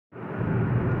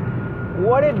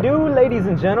What it do, ladies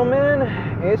and gentlemen?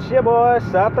 It's your boy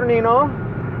Saturnino,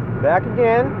 back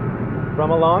again from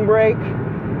a long break,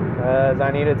 as I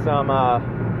needed some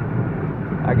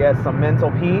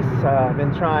mental peace. I've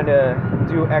been trying to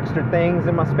do extra things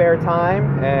in my spare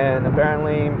time, and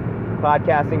apparently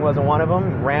podcasting wasn't one of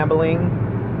them. Rambling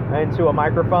into a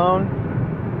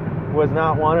microphone was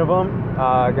not one of them.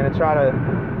 Gonna try to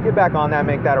get back on that,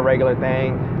 make that a regular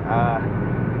thing.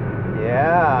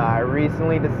 I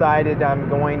recently decided I'm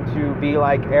going to be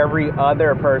like every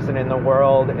other person in the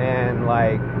world and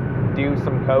like do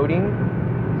some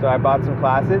coding. So I bought some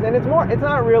classes, and it's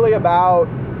not really about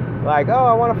like, oh,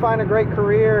 I want to find a great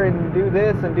career and do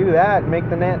this and do that and make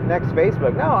the next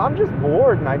Facebook. No, I'm just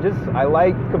bored, and I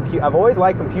like I've always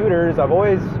liked computers. I've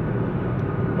always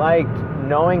liked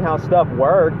knowing how stuff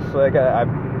works. Like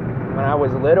when I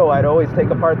was little, I'd always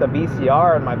take apart the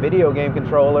VCR and my video game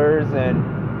controllers,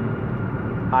 and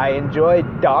I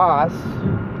enjoyed DOS,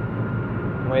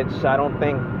 which I don't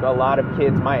think a lot of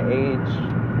kids my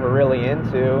age were really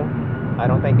into. I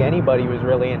don't think anybody was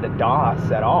really into DOS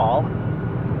at all.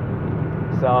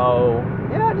 So,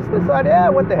 I just decided,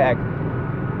 what the heck.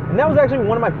 And that was actually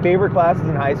one of my favorite classes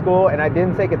in high school, and I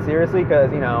didn't take it seriously because,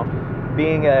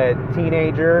 being a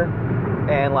teenager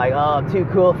and like, oh, I'm too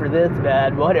cool for this,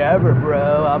 man. Whatever,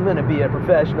 bro. I'm going to be a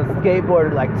professional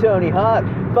skateboarder like Tony Hawk.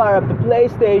 Fire up the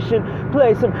PlayStation,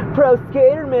 play some Pro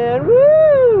Skater, man.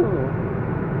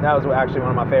 Woo! That was actually one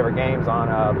of my favorite games on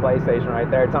PlayStation right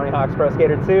there. Tony Hawk's Pro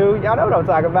Skater 2. Y'all know what I'm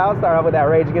talking about. Start off with that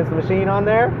Rage Against the Machine on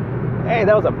there. Hey,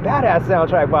 that was a badass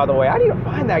soundtrack, by the way. I need to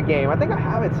find that game. I think I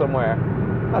have it somewhere.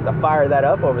 I'll have to fire that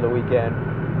up over the weekend.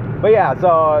 But yeah,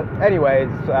 so anyways,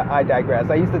 I digress.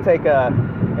 I used to take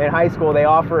in high school, they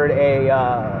offered a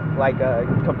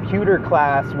computer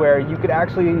class where you could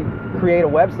actually create a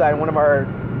website. And one of our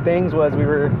things was we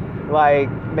were like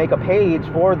make a page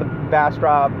for the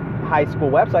Bastrop High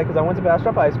School website, because I went to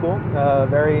Bastrop High School,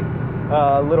 very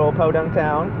little podunk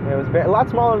town. It was a lot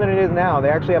smaller than it is now. They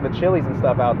actually have a Chili's and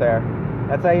stuff out there.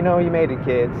 That's how you know you made it,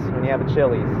 kids, when you have a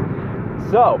Chili's.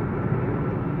 So,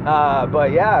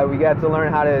 but yeah, we got to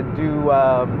learn how to do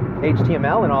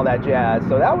HTML and all that jazz.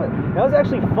 So that was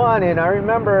actually fun. And I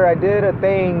remember I did a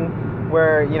thing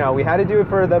where, we had to do it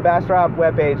for the Bastrop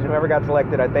webpage, and whoever got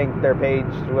selected, I think their page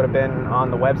would have been on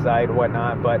the website or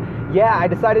whatnot. But yeah, I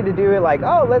decided to do it like,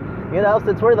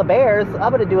 since we're the Bears,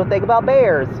 I'm going to do a thing about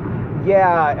bears.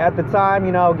 Yeah, at the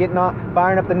time,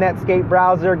 firing up the Netscape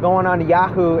browser, going on to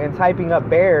Yahoo and typing up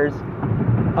bears.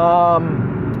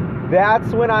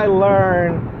 That's when I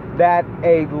learned that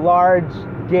a large,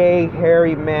 gay,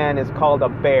 hairy man is called a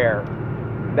bear.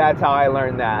 That's how I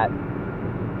learned that.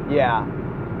 Yeah.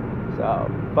 So,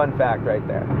 fun fact right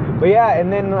there. But yeah,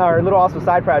 and then our little also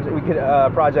side project, we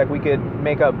could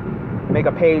make a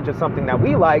page of something that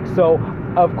we like. So,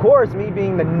 of course, me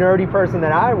being the nerdy person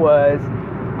that I was,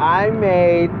 I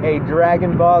made a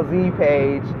Dragon Ball Z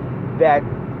page that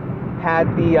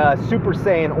had the Super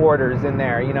Saiyan orders in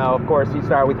there. Of course, you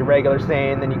start with your regular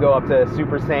Saiyan, then you go up to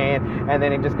Super Saiyan, and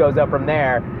then it just goes up from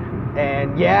there.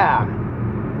 And yeah,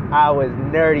 I was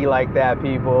nerdy like that,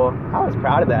 people. I was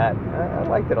proud of that. I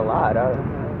liked it a lot.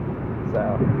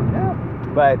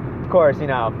 But, of course,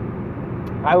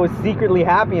 I was secretly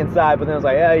happy inside, but then I was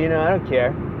like, I don't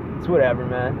care. It's whatever,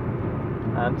 man.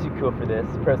 I'm too cool for this.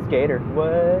 Pro Skater.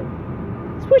 What?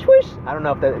 Swish, swish. I don't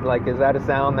know if that, is that a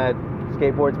sound that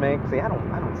skateboards make? See, I don't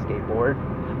skateboard.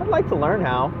 I'd like to learn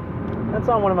how. That's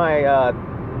on one of my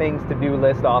things to do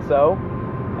list also.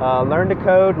 Learn to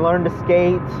code, learn to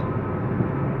skate,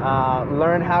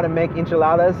 learn how to make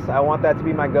enchiladas. I want that to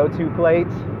be my go-to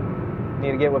plate.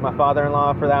 Need to get with my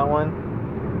father-in-law for that one.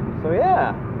 So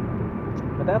yeah.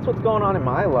 But that's what's going on in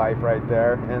my life right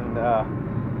there. And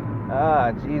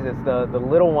Jesus, the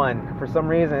little one, for some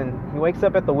reason, he wakes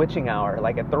up at the witching hour,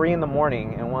 like at 3 a.m,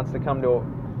 and wants to come to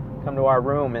our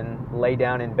room and lay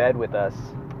down in bed with us.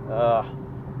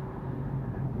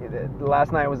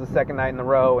 Last night was the second night in a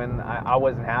row, and I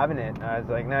wasn't having it. I was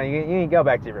like, no, you need to go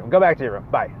back to your room. Go back to your room.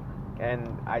 Bye. And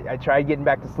I tried getting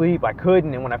back to sleep. I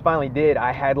couldn't, and when I finally did,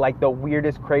 I had like the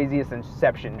weirdest, craziest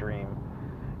Inception dream.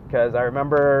 Because I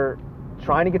remember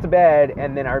trying to get to bed,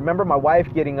 and then I remember my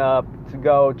wife getting up to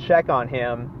go check on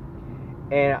him,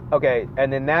 and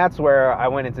then that's where I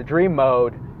went into dream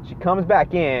mode. She comes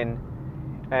back in,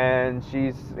 and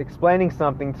she's explaining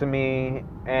something to me,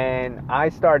 and I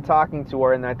start talking to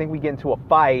her, and I think we get into a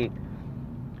fight,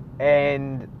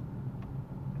 and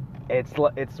it's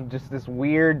just this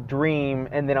weird dream,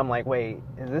 and then I'm like, wait,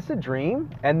 is this a dream?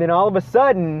 And then all of a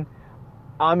sudden,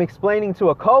 I'm explaining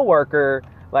to a coworker,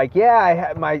 like,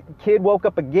 my kid woke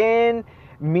up again,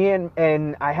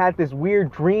 and I had this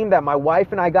weird dream that my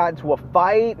wife and I got into a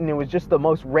fight, and it was just the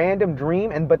most random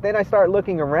dream. But then I start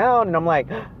looking around, and I'm like,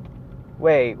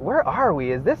 wait, where are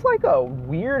we? Is this like a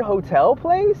weird hotel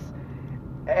place?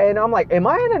 And I'm like, am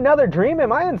I in another dream?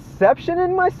 Am I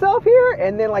inceptioning myself here?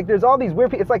 And then like there's all these weird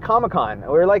people. It's like Comic-Con.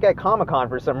 We're like at Comic-Con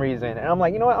for some reason. And I'm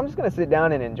like, you know what? I'm just gonna sit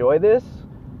down and enjoy this.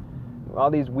 All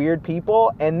these weird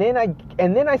people. And then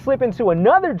I slip into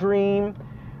another dream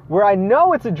where I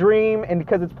know it's a dream, and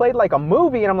because it's played like a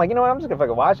movie, and I'm like, you know what? I'm just gonna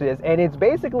fucking watch this. And it's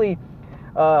basically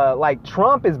like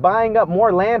Trump is buying up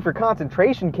more land for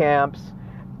concentration camps.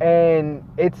 And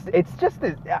it's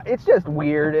just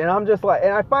weird, and I'm just like,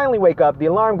 and I finally wake up, the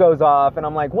alarm goes off, and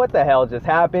I'm like, what the hell just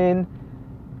happened?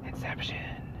 Inception.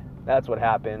 That's what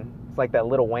happened. It's like that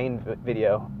Lil Wayne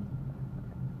video.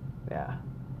 Yeah,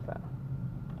 so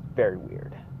very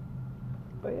weird.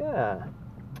 But yeah,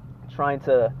 trying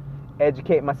to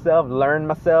educate myself, learn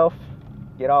myself,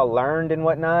 get all learned and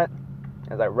whatnot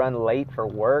as I run late for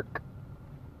work,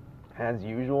 as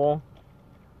usual.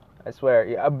 I swear.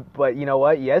 Yeah, but you know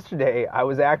what? Yesterday, I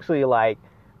was actually like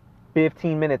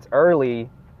 15 minutes early,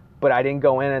 but I didn't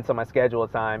go in until my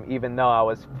scheduled time, even though I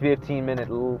was 15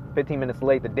 minutes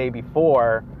late the day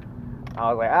before.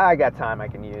 I was like, I got time I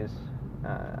can use.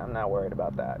 I'm not worried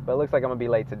about that. But it looks like I'm going to be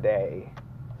late today.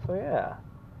 So yeah,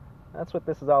 that's what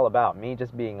this is all about. Me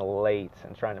just being late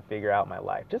and trying to figure out my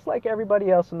life. Just like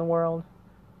everybody else in the world.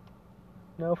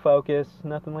 No focus,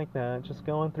 nothing like that. Just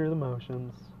going through the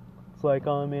motions. It's like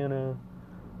I'm in a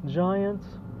giant,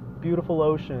 beautiful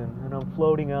ocean, and I'm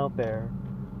floating out there,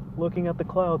 looking at the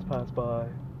clouds pass by,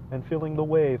 and feeling the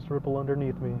waves ripple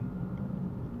underneath me.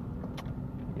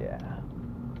 Yeah.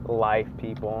 Life,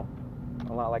 people.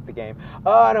 A lot like the game.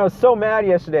 Oh, and I was so mad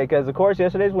yesterday, because, of course,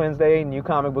 yesterday's Wednesday, new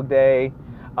comic book day,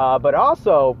 but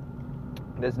also,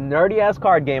 this nerdy-ass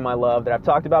card game I love that I've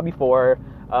talked about before,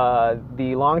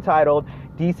 the long-titled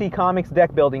DC Comics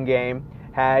deck building game,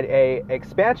 had a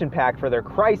expansion pack for their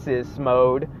Crisis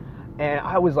mode, and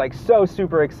I was like so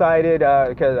super excited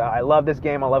because I love this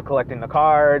game. I love collecting the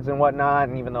cards and whatnot,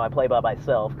 and even though I play by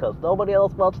myself because nobody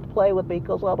else wants to play with me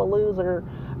because I'm a loser.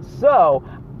 So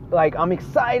like I'm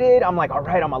excited. I'm like, all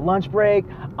right, on my lunch break,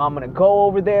 I'm gonna go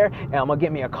over there and I'm gonna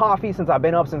get me a coffee since I've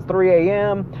been up since 3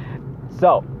 a.m.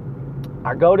 So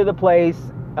I go to the place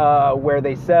where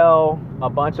they sell a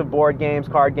bunch of board games,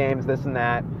 card games, this and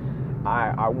that.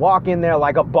 I walk in there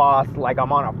like a boss, like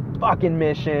I'm on a fucking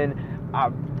mission.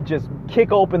 I just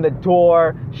kick open the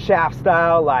door, Shaft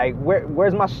style, like,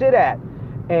 where's my shit at?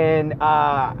 And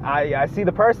I see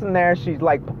the person there, she's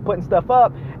like putting stuff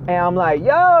up, and I'm like,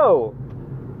 yo,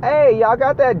 hey, y'all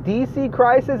got that DC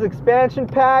Crisis expansion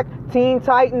pack, Teen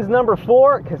Titans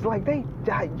 #4? Because, like, they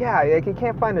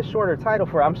can't find a shorter title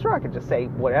for it. I'm sure I could just say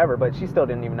whatever, but she still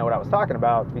didn't even know what I was talking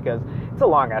about because it's a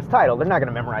long-ass title. They're not going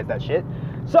to memorize that shit.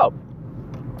 So,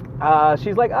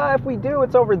 she's like, if we do,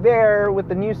 it's over there with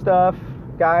the new stuff,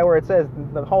 guy, where it says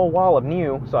the whole wall of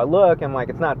new. So I look, and, like,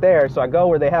 it's not there. So I go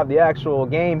where they have the actual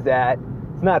games at.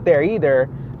 It's not there either.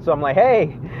 So I'm like,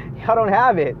 hey, y'all don't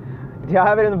have it. Do y'all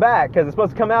have it in the back? Because it's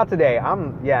supposed to come out today.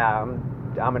 I'm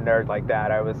a nerd like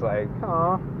that. I was like,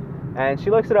 aw. And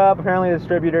she looks it up. Apparently the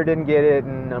distributor didn't get it,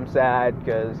 and I'm sad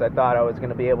because I thought I was going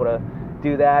to be able to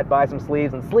do that, buy some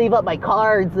sleeves and sleeve up my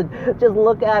cards and just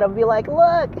look at them and be like,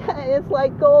 look, it's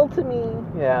like gold to me.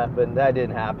 Yeah, but that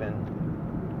didn't happen.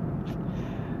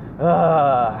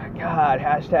 God,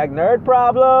 hashtag nerd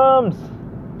problems.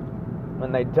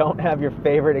 When they don't have your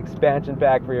favorite expansion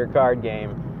pack for your card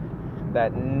game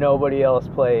that nobody else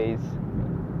plays,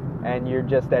 and you're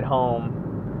just at home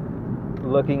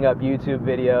looking up YouTube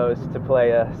videos to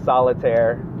play a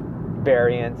solitaire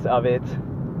variant of it.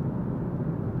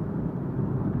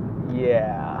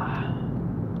 Yeah.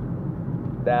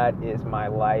 That is my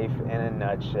life in a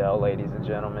nutshell, ladies and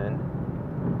gentlemen.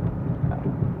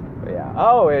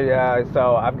 Yeah.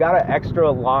 So I've got an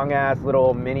extra long-ass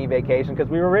little mini vacation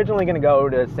because we were originally going to go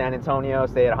to San Antonio,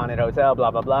 stay at a haunted hotel,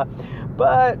 blah, blah, blah.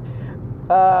 But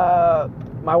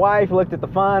my wife looked at the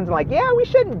funds and like, yeah, we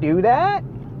shouldn't do that.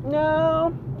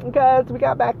 No, because we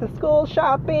got back to school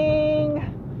shopping.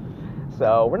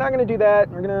 So we're not going to do that.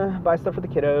 We're going to buy stuff for the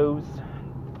kiddos.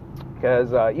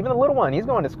 Because even the little one, he's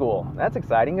going to school. That's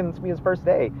exciting, and it's going to be his first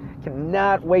day.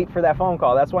 Cannot wait for that phone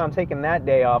call. That's why I'm taking that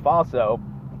day off also.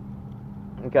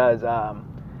 Because now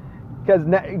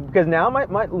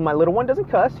my little one doesn't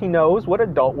cuss. He knows what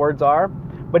adult words are,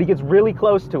 but he gets really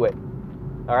close to it.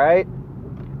 All right?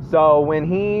 So when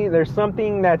there's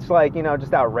something that's like,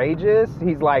 just outrageous,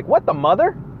 he's like, what the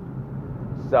mother?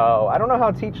 So I don't know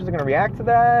how teachers are going to react to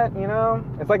that,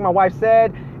 It's like my wife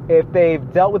said, if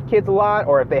they've dealt with kids a lot,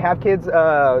 or if they have kids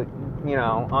you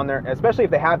know, on their, especially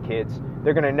if they have kids,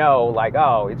 they're gonna know like,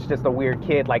 oh, it's just a weird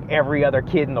kid like every other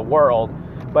kid in the world.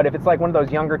 But if it's like one of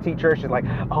those younger teachers, she's like,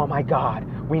 oh my God,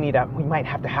 we might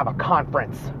have to have a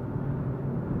conference.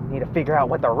 We need to figure out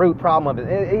what the root problem of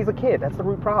it. He's a kid. That's the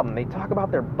root problem. They talk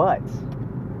about their butts.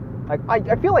 Like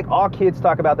I feel like all kids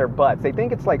talk about their butts. They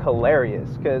think it's like hilarious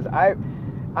because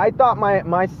I thought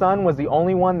my son was the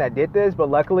only one that did this, but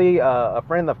luckily a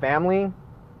friend of the family,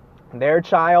 their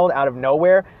child out of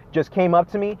nowhere just came up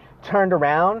to me, turned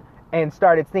around, and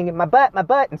started singing my butt,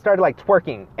 and started like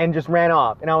twerking and just ran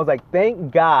off. And I was like,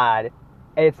 thank God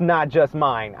it's not just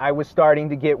mine. I was starting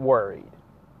to get worried.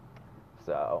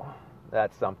 So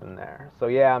that's something there. So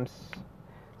yeah, I'm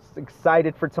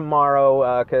excited for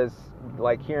tomorrow because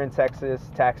like here in Texas,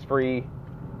 tax-free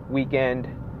weekend.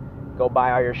 Go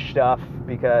buy all your stuff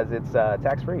because it's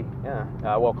tax-free. Yeah.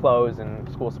 Well, clothes and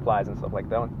school supplies and stuff like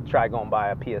that. Don't try going buy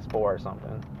a PS4 or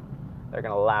something. They're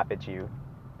going to laugh at you.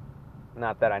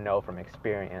 Not that I know from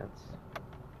experience.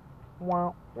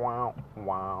 Wow, wow,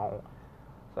 wow.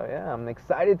 So yeah, I'm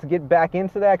excited to get back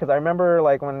into that because I remember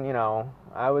like when, you know,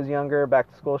 I was younger,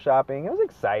 back to school shopping. It was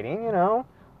exciting, you know.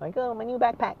 Like, oh, my new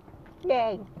backpack.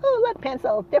 Yay. Oh, look,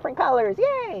 pencils, different colors.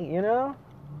 Yay, you know.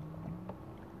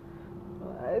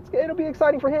 It'll be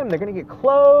exciting for him. They're going to get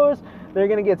clothes. They're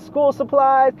going to get school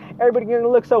supplies. Everybody's going to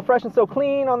look so fresh and so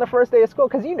clean on the first day of school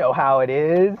because you know how it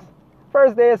is.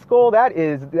 First day of school,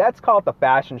 that's called the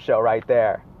fashion show right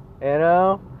there. You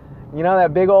know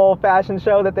that big old fashion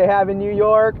show that they have in New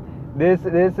York? This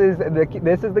is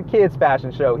the kids'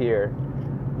 fashion show here.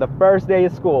 The first day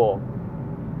of school.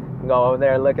 Go over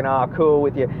there looking all cool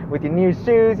with your new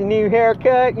shoes, your new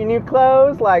haircut, your new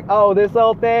clothes. Like, oh, this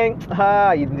old thing.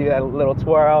 You do that little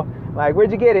twirl. Like,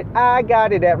 where'd you get it? I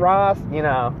got it at Ross. You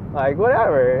know, like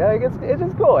whatever. Like, it's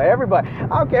just cool. Everybody. I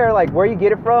don't care like where you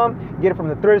get it from. You get it from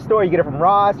the thrift store. You get it from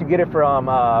Ross. You get it from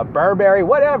Burberry.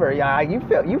 Whatever. Yeah, you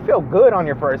feel good on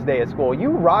your first day of school.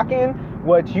 You rocking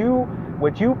what you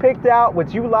picked out,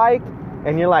 what you liked,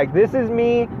 and you're like, this is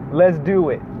me. Let's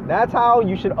do it. That's how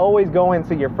you should always go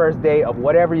into your first day of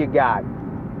whatever you got.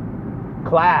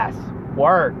 Class,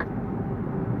 work,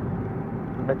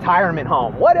 retirement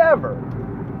home, whatever.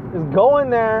 Just go in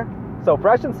there, so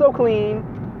fresh and so clean,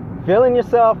 feeling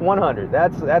yourself 100.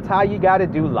 That's how you got to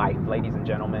do life, ladies and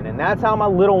gentlemen. And that's how my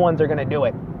little ones are going to do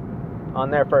it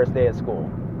on their first day of school.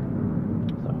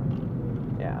 So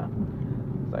yeah,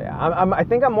 I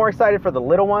think I'm more excited for the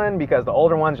little one because the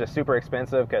older one's just super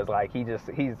expensive because like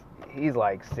he's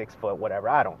like 6 foot whatever.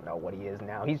 I don't know what he is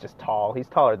now. He's just tall. He's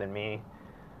taller than me.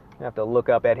 I have to look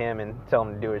up at him and tell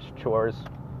him to do his chores.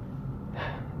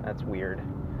 That's weird.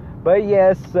 But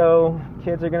yes, so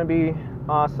kids are going to be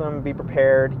awesome. Be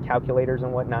prepared. Calculators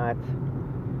and whatnot.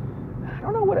 I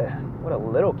don't know what a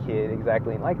little kid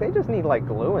exactly, like they just need like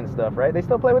glue and stuff, right? They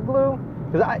still play with glue?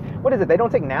 Because what is it? They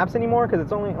don't take naps anymore because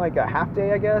it's only like a half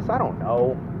day, I guess. I don't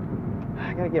know.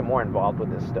 I got to get more involved with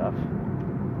this stuff.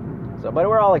 So, but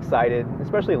we're all excited,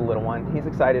 especially the little one. He's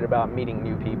excited about meeting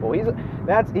new people. He's the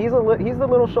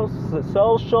little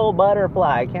social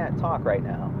butterfly. I can't talk right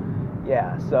now.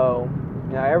 Yeah, so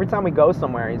you know, every time we go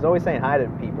somewhere, he's always saying hi to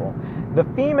people. The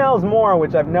females more,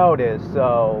 which I've noticed.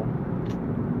 So,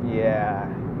 yeah,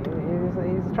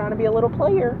 he's trying to be a little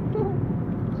player.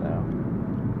 So,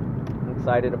 I'm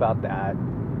excited about that.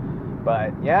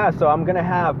 But yeah, so I'm gonna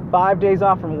have 5 days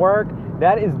off from work.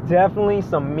 That is definitely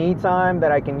some me time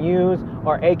that I can use,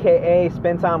 or AKA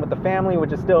spend time with the family,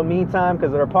 which is still me time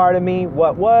because they're a part of me.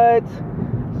 What?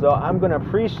 So I'm going to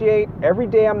appreciate every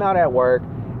day I'm not at work,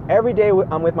 every day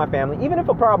I'm with my family, even if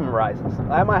a problem arises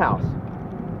at my house.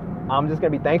 I'm just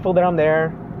going to be thankful that I'm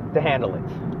there to handle it.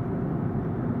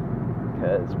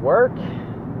 Because work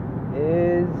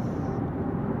is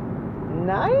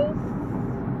nice?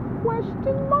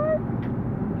 Question mark?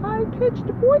 High-pitched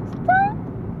voice time?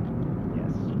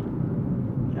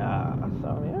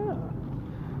 So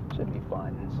yeah, should be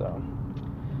fun. So,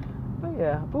 but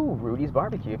yeah, ooh, Rudy's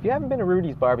Barbecue. If you haven't been to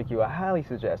Rudy's Barbecue, I highly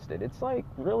suggest it. It's like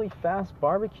really fast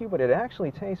barbecue, but it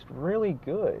actually tastes really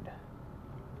good.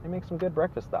 They make some good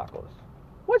breakfast tacos.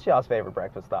 What's y'all's favorite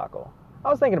breakfast taco? I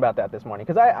was thinking about that this morning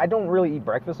because I don't really eat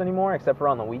breakfast anymore except for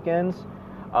on the weekends.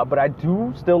 But I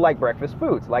do still like breakfast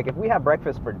foods. Like if we have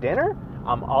breakfast for dinner,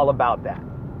 I'm all about that.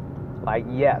 Like,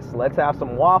 yes, let's have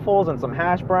some waffles and some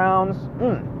hash browns.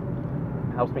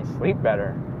 Helps me sleep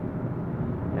better.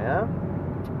 Yeah?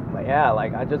 But yeah,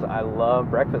 like, I love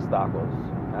breakfast tacos.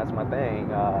 That's my thing.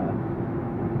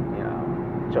 You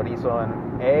know, chorizo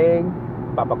and egg,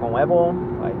 papa con huevo.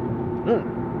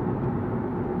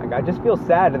 Like, I just feel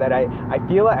sad that I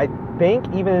think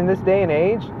even in this day and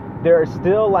age, there are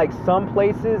still like some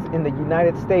places in the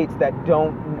United States that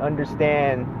don't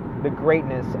understand the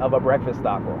greatness of a breakfast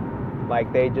taco.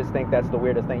 Like they just think that's the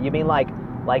weirdest thing. You mean like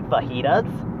fajitas?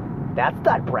 That's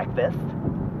not breakfast.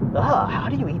 Ugh, how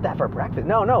do you eat that for breakfast?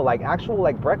 No, like actual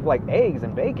like breakfast, like eggs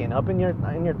and bacon up in your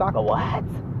taco. What?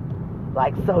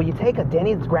 Like, so you take a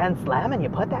Denny's Grand Slam and you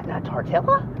put that in a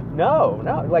tortilla? No,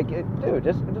 like, dude,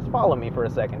 just follow me for a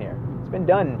second here. It's been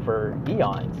done for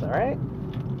eons, all right?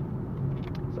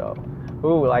 So,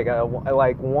 ooh, like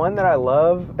one that I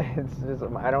love. It's just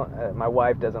my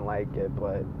wife doesn't like it,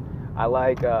 but I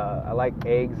like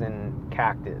eggs and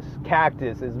cactus.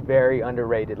 Cactus is very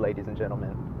underrated, ladies and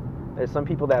gentlemen. There's some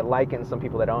people that like it and some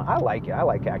people that don't. I like it. I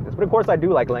like cactus. But of course I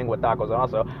do like lengua tacos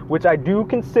also, which I do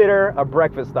consider a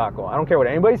breakfast taco. I don't care what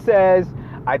anybody says.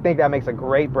 I think that makes a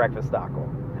great breakfast taco.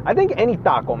 I think any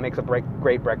taco makes a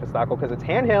great breakfast taco because it's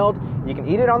handheld. You can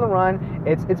eat it on the run.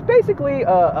 It's basically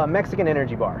a Mexican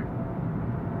energy bar.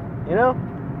 You know?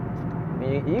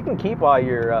 You can keep all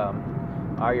your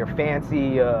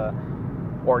fancy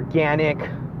organic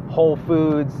Whole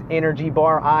Foods energy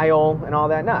bar aisle and all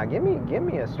that. Nah, give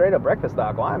me a straight up breakfast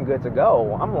taco. I'm good to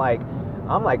go. I'm like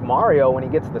Mario when he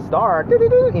gets the star,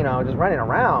 you know, just running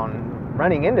around,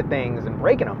 running into things and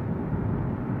breaking them.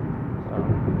 So,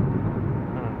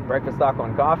 breakfast taco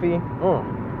and coffee.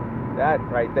 That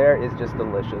right there is just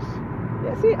delicious.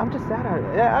 Yeah, see, I'm just sad.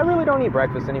 I really don't eat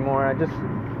breakfast anymore. I just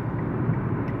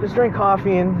drink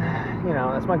coffee and, you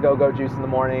know, that's my go-go juice in the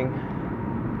morning.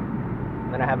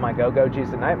 Then I have my go-go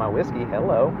juice at night, my whiskey.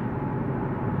 Hello.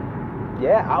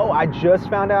 Yeah. Oh, I just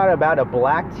found out about a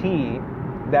black tea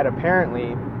that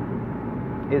apparently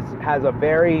has a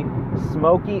very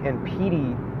smoky and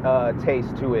peaty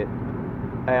taste to it,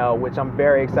 which I'm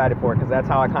very excited for because that's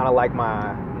how I kind of like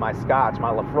my scotch,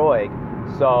 my Lafroig.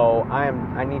 So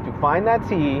I need to find that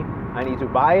tea. I need to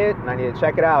buy it and I need to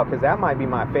check it out because that might be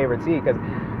my favorite tea because.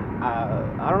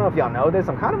 I don't know if y'all know this.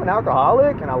 I'm kind of an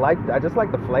alcoholic, and I just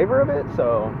like the flavor of it.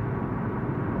 So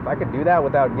if I could do that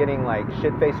without getting like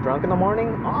shit-faced drunk in the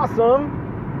morning, awesome.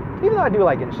 Even though I do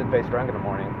like getting shit-faced drunk in the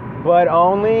morning, but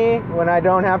only when I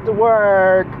don't have to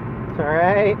work. All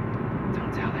right.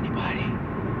 Don't tell anybody.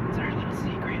 It's our little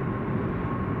secret.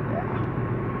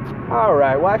 Yeah. All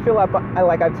right. Well, I feel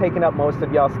like I've taken up most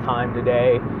of y'all's time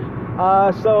today.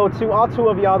 So to all two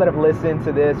of y'all that have listened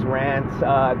to this rant,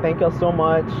 thank y'all so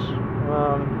much.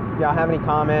 Y'all have any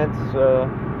comments,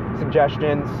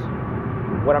 suggestions,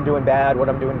 what I'm doing bad, what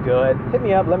I'm doing good, hit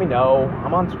me up, let me know.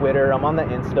 I'm on Twitter, I'm on the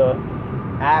Insta,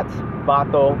 at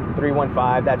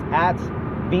Vato315. That's at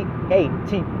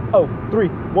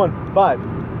VATO315.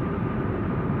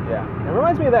 Yeah, it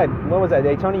reminds me of that, what was that,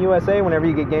 Daytona USA, whenever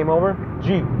you get game over?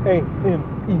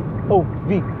 GAMEOVER.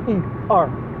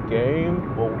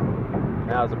 Game over.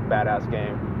 That was a badass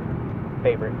game.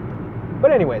 Favorite.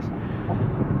 But anyways,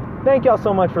 thank y'all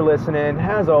so much for listening.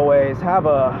 As always, have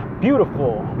a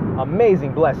beautiful,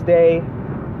 amazing, blessed day.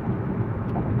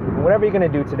 And whatever you're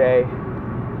going to do today,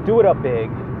 do it up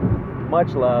big.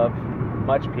 Much love,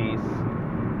 much peace.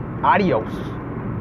 Adios.